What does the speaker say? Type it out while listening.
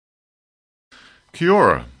Kia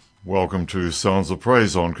ora. Welcome to Sounds of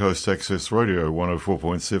Praise on Coast Access Radio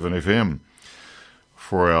 104.7 FM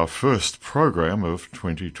for our first program of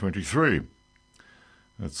 2023.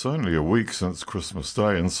 It's only a week since Christmas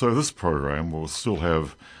Day, and so this program will still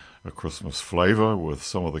have a Christmas flavour with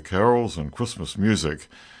some of the carols and Christmas music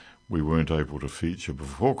we weren't able to feature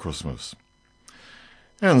before Christmas.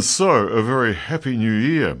 And so, a very happy new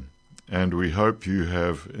year, and we hope you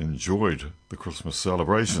have enjoyed the Christmas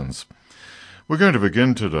celebrations. We're going to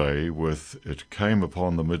begin today with It Came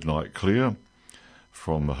Upon the Midnight Clear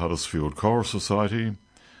from the Huddersfield Choral Society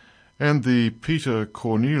and the Peter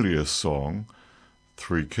Cornelius song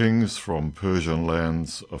Three Kings from Persian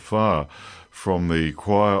Lands Afar from the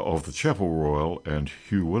choir of the Chapel Royal and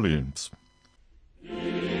Hugh Williams.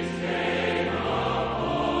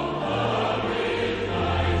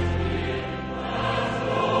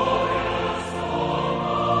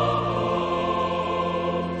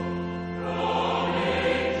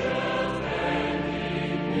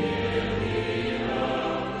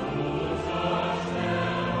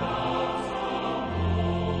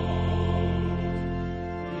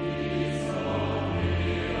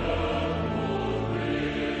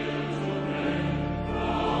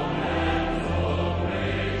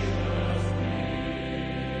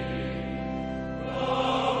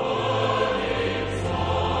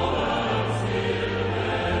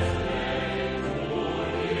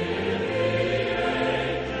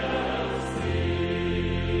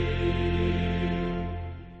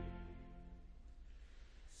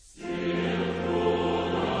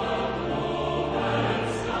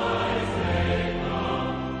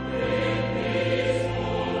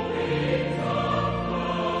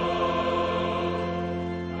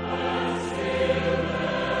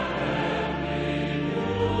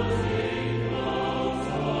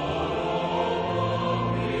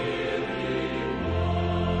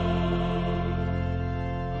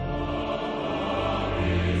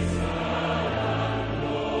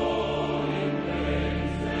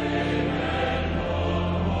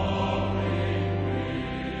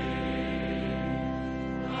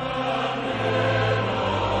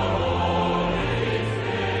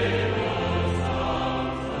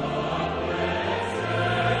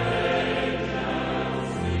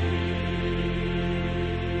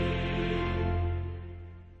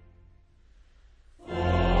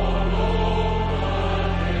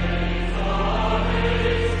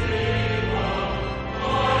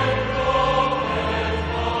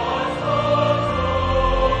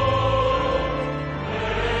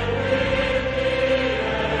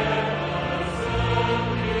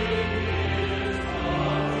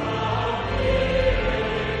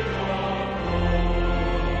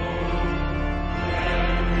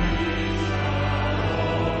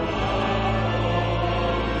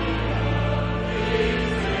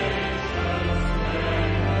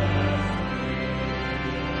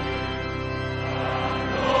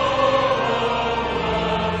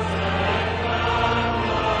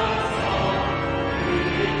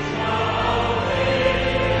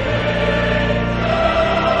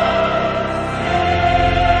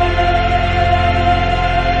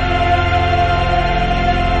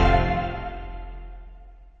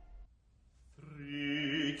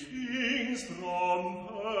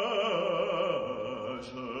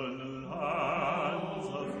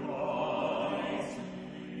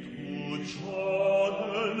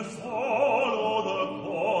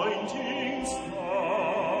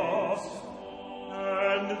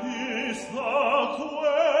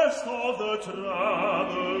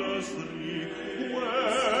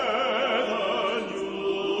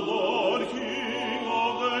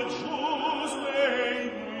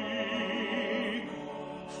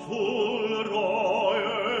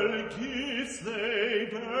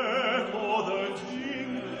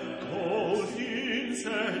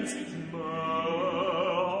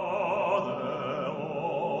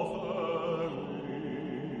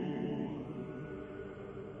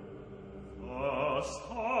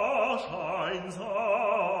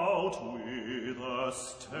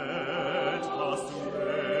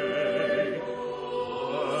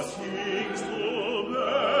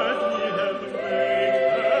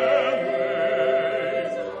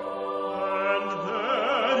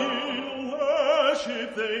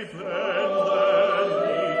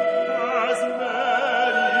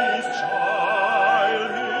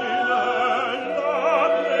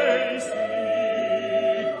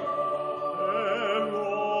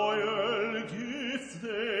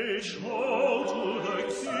 Show to the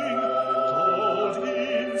king, told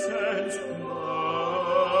him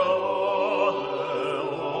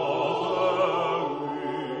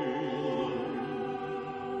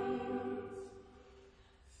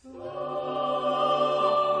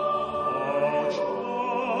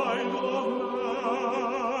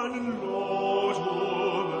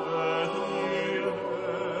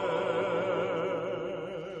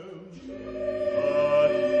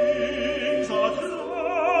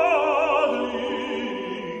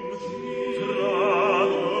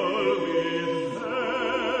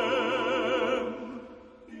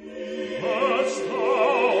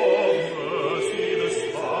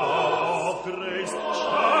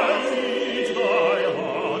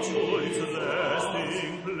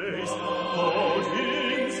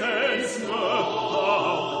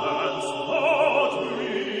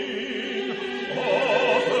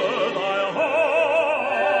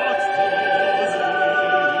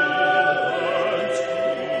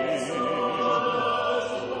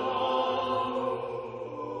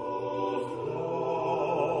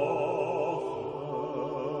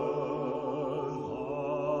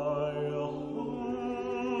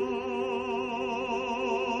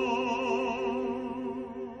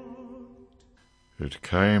It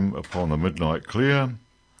Came Upon the Midnight Clear,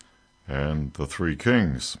 and The Three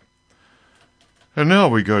Kings. And now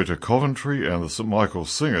we go to Coventry and the St Michael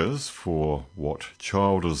Singers for What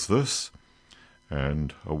Child Is This?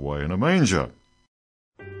 And Away in a Manger.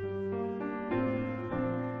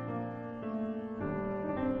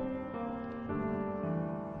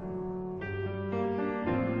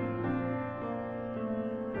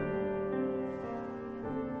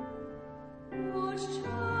 Thank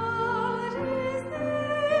you.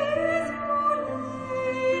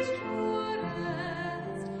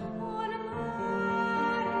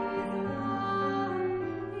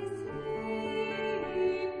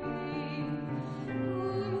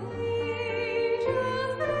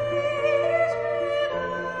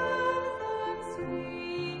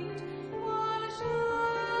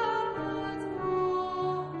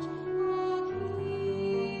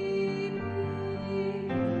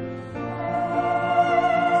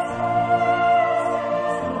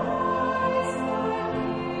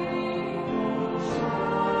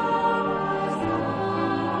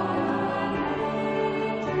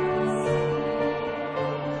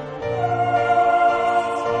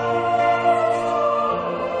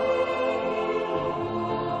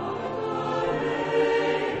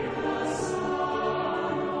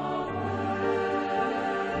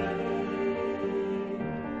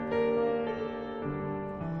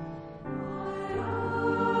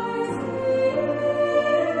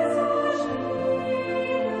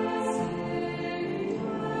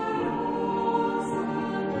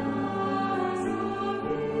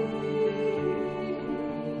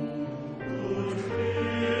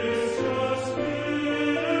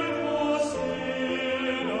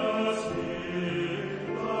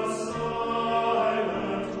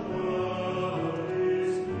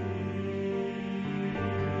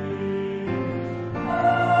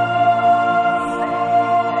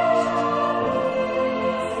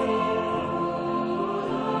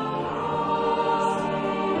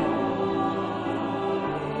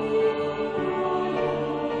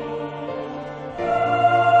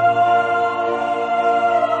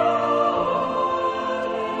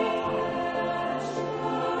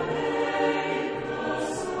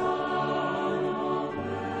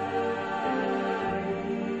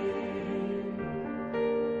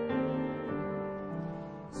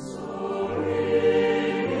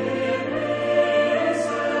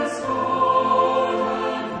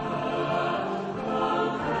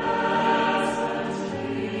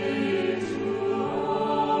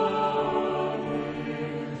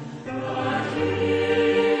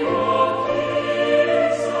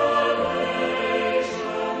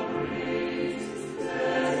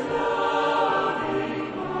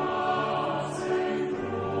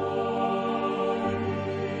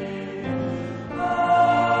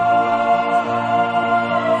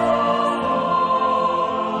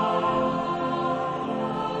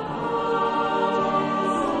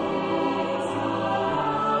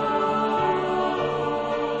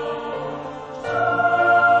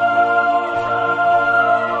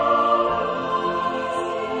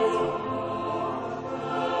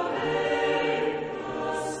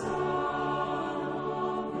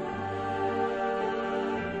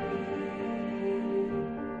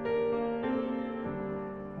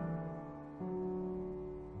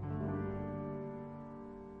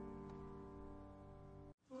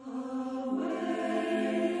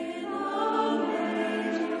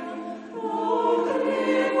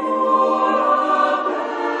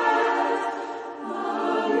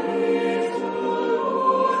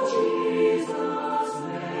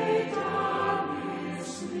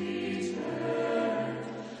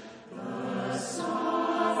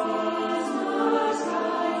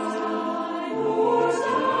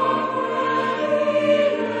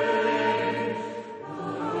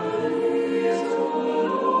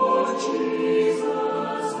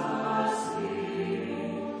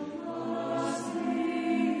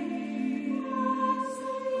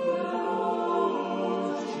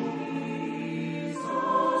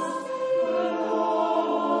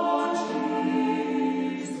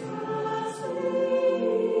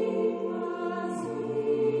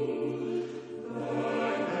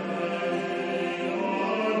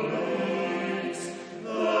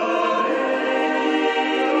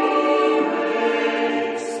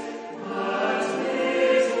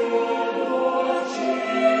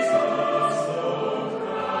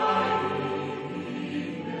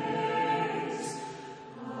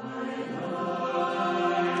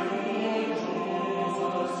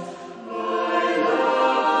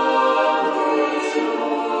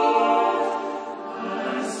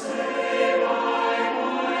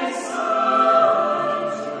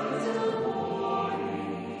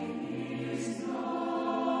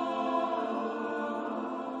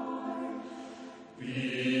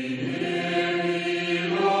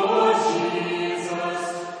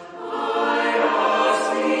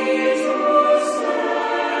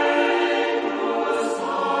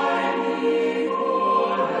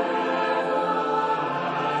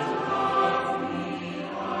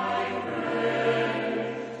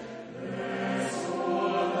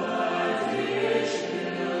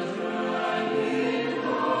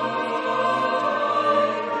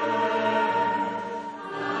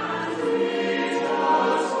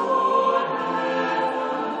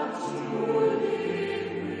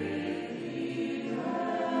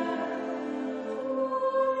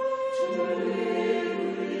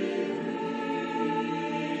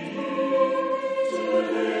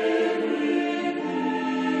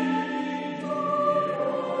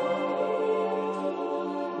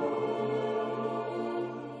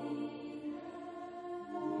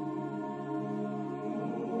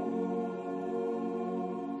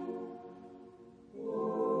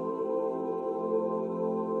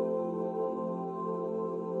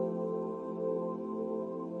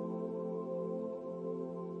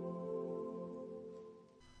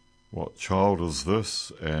 What Child Is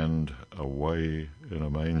This? And Away in a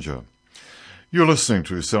Manger. You're listening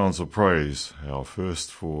to Sounds of Praise, our first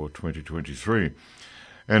for 2023.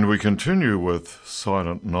 And we continue with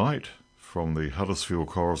Silent Night from the Huddersfield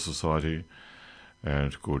Choral Society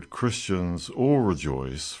and Good Christians All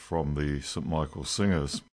Rejoice from the St. Michael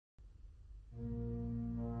Singers.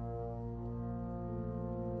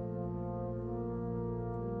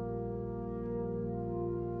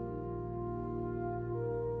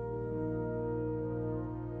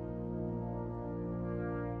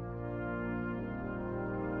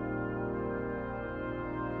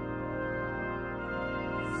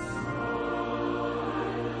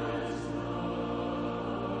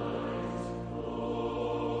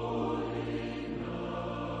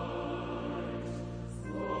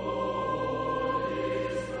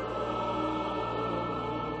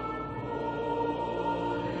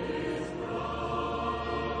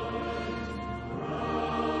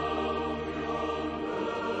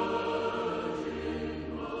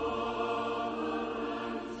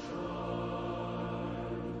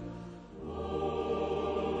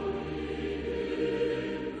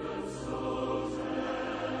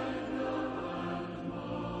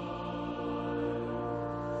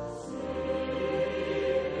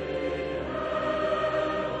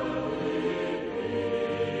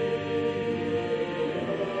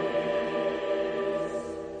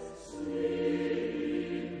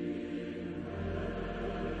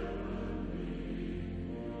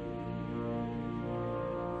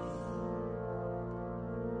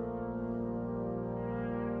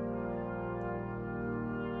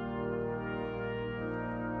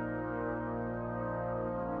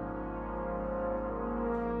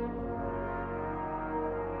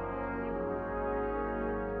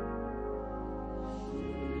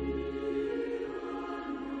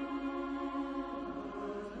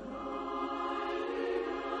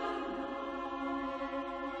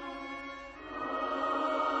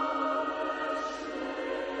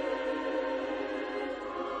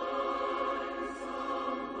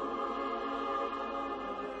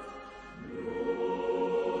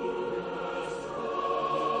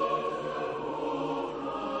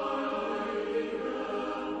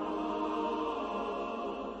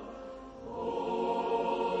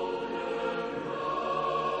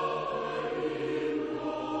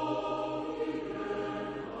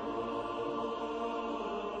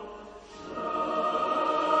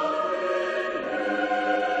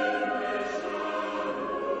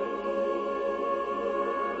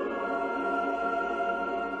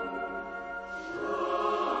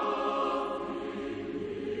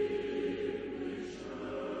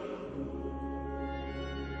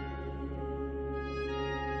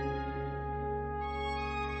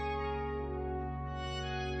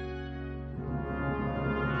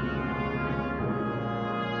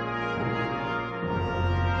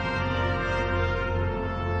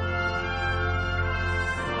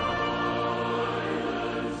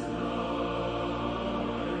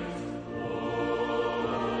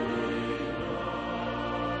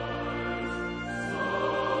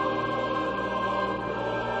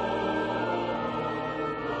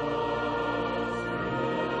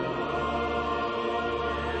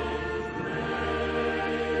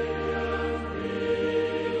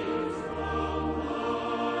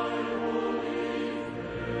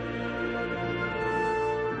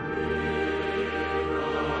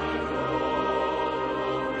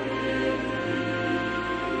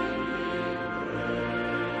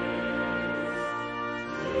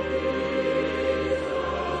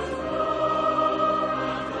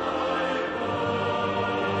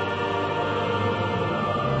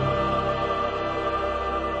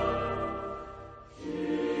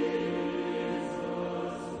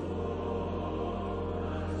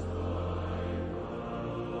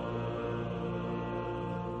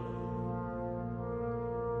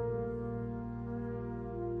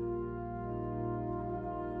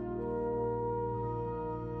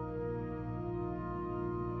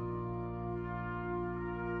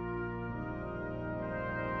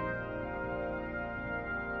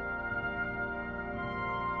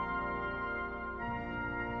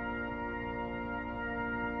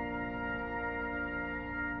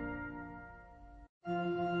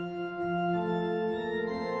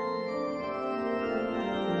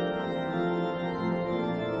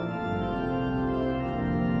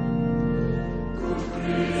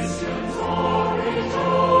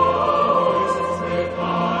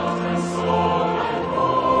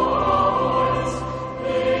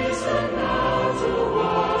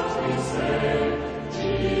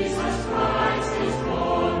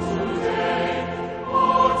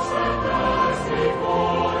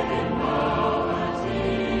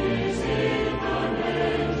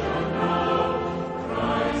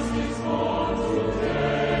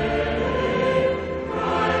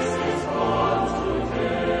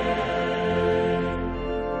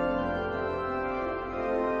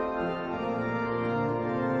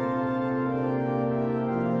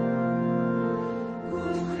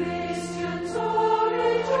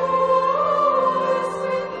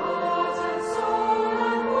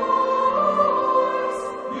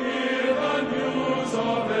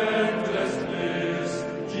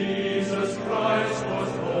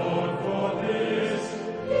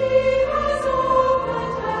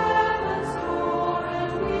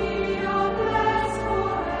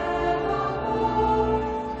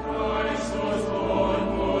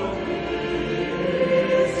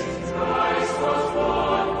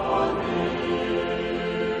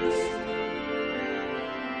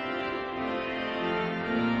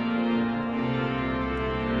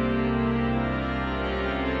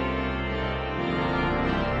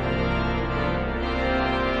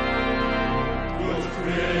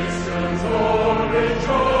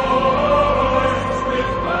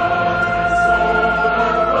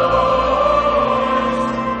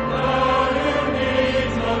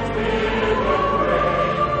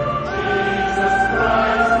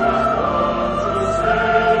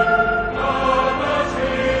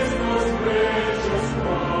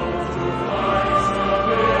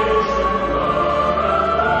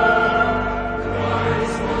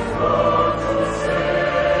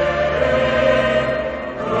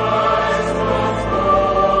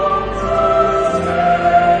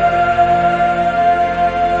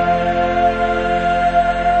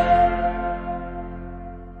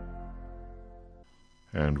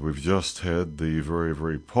 we've just had the very,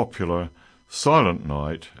 very popular Silent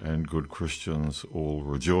Night and Good Christians All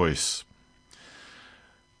Rejoice.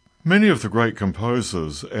 Many of the great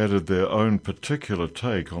composers added their own particular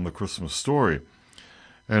take on the Christmas story,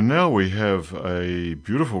 and now we have a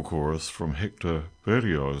beautiful chorus from Hector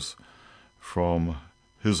Berlioz from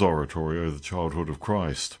his oratorio, The Childhood of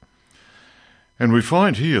Christ. And we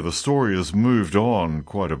find here the story has moved on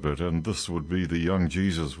quite a bit, and this would be the young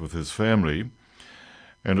Jesus with his family.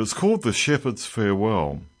 And it's called The Shepherd's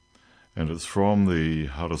Farewell, and it's from the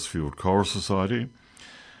Huddersfield Choral Society.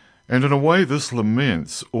 And in a way, this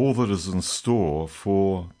laments all that is in store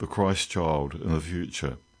for the Christ child in the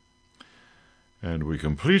future. And we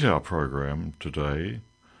complete our program today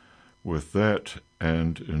with that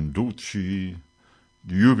and In Dulci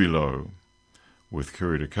Jubilo with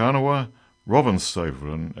Kiri Te Kanawa, Robin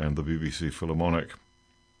Stapleton and the BBC Philharmonic.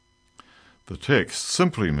 The text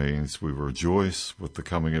simply means we rejoice with the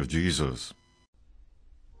coming of Jesus.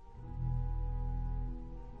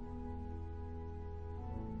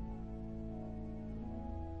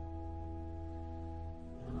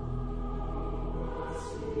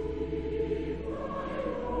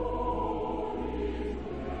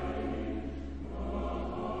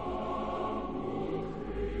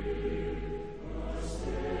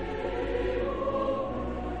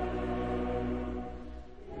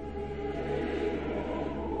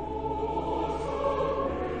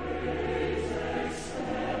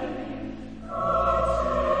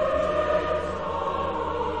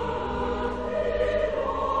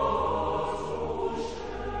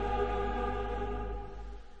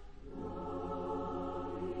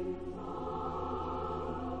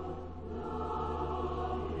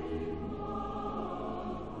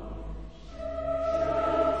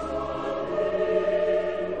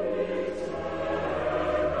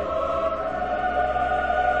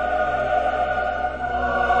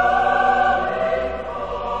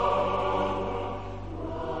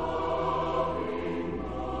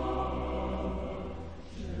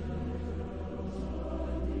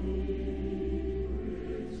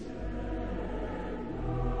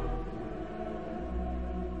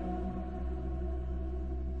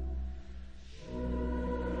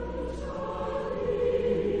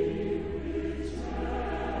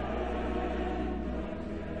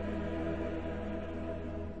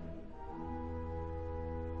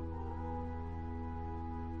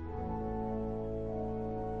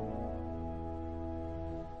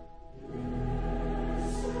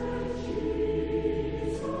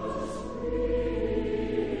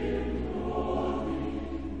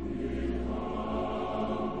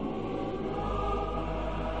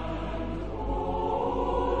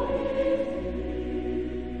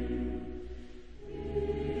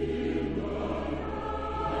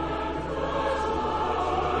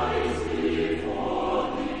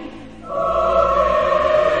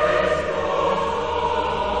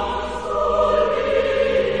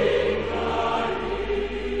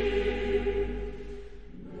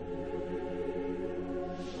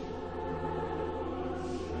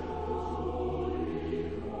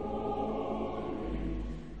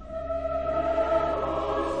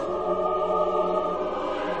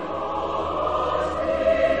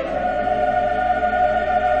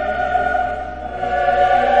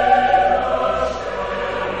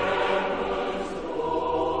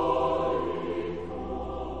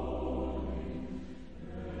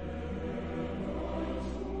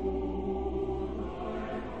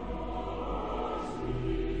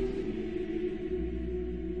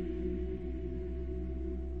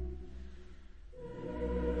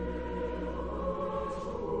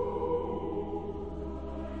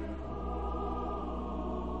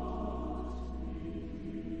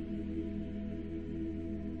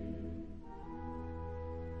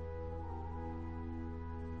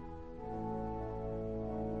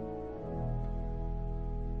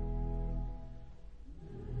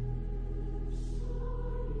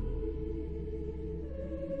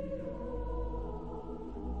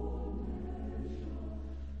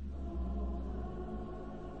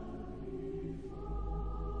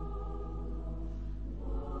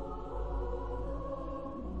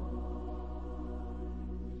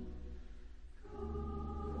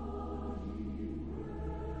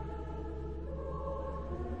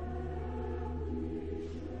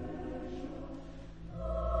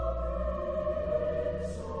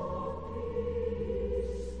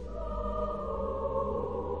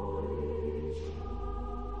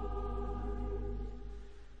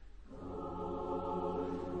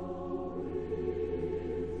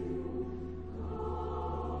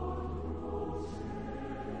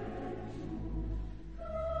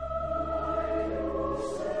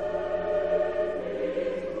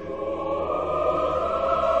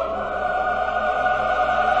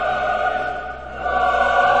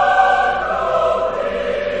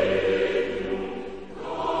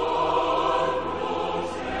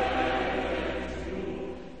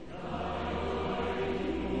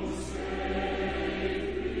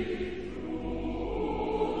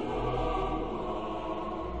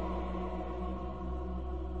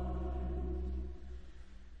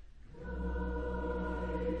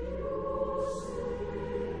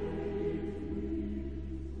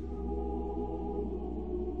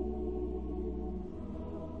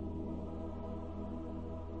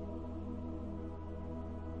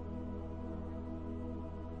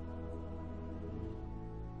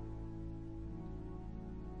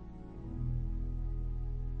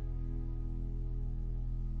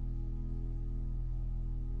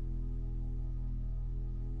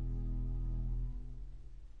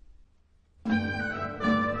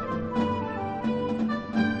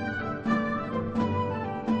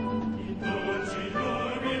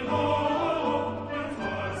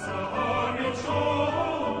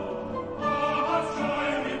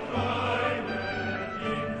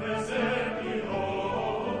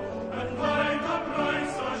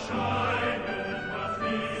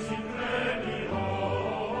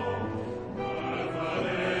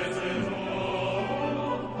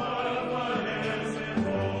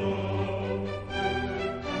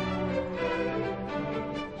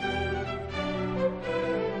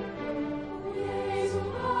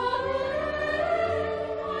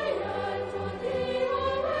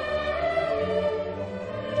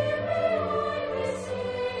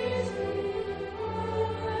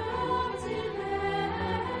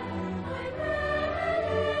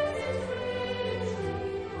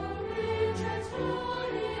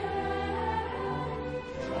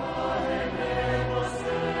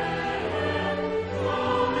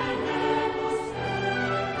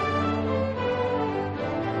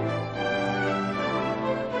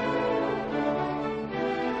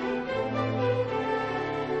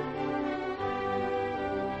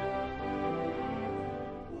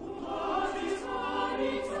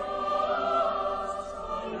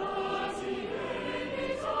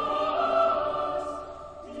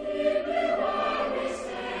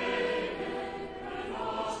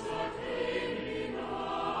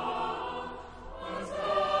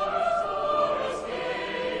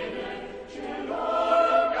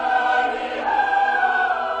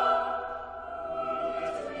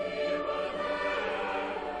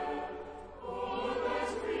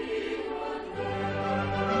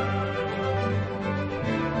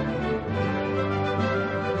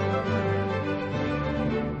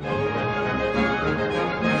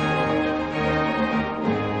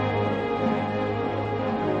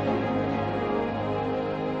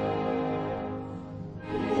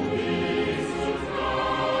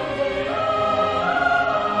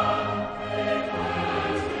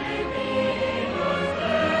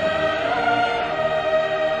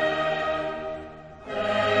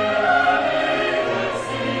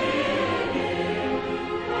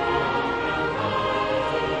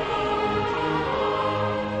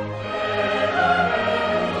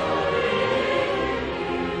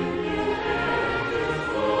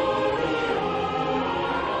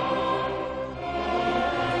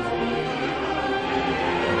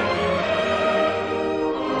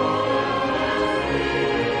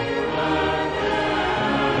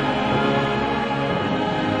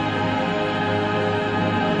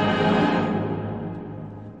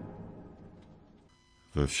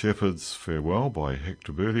 The Shepherd's Farewell by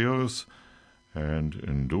Hector Berlioz and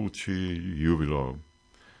In Dulce Jubilo.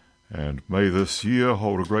 And may this year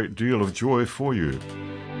hold a great deal of joy for you.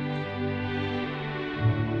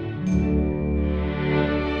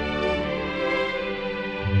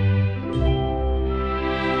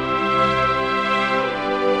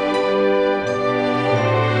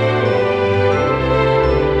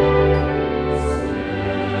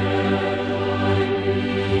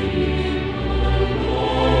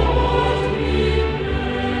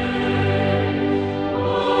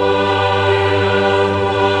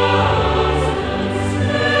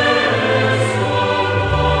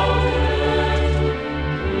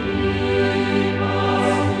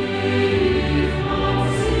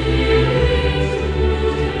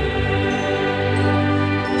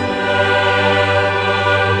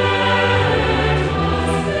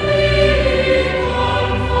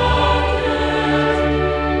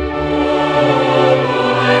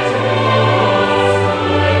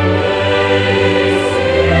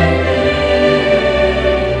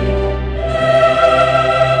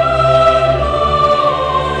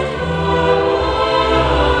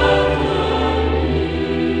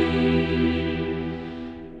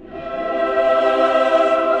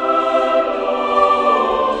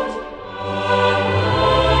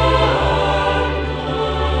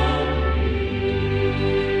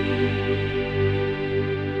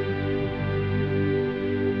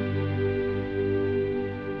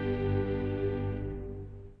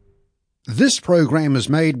 This program is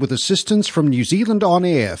made with assistance from New Zealand On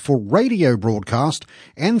Air for radio broadcast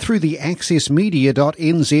and through the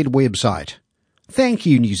accessmedia.nz website. Thank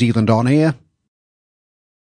you, New Zealand On Air.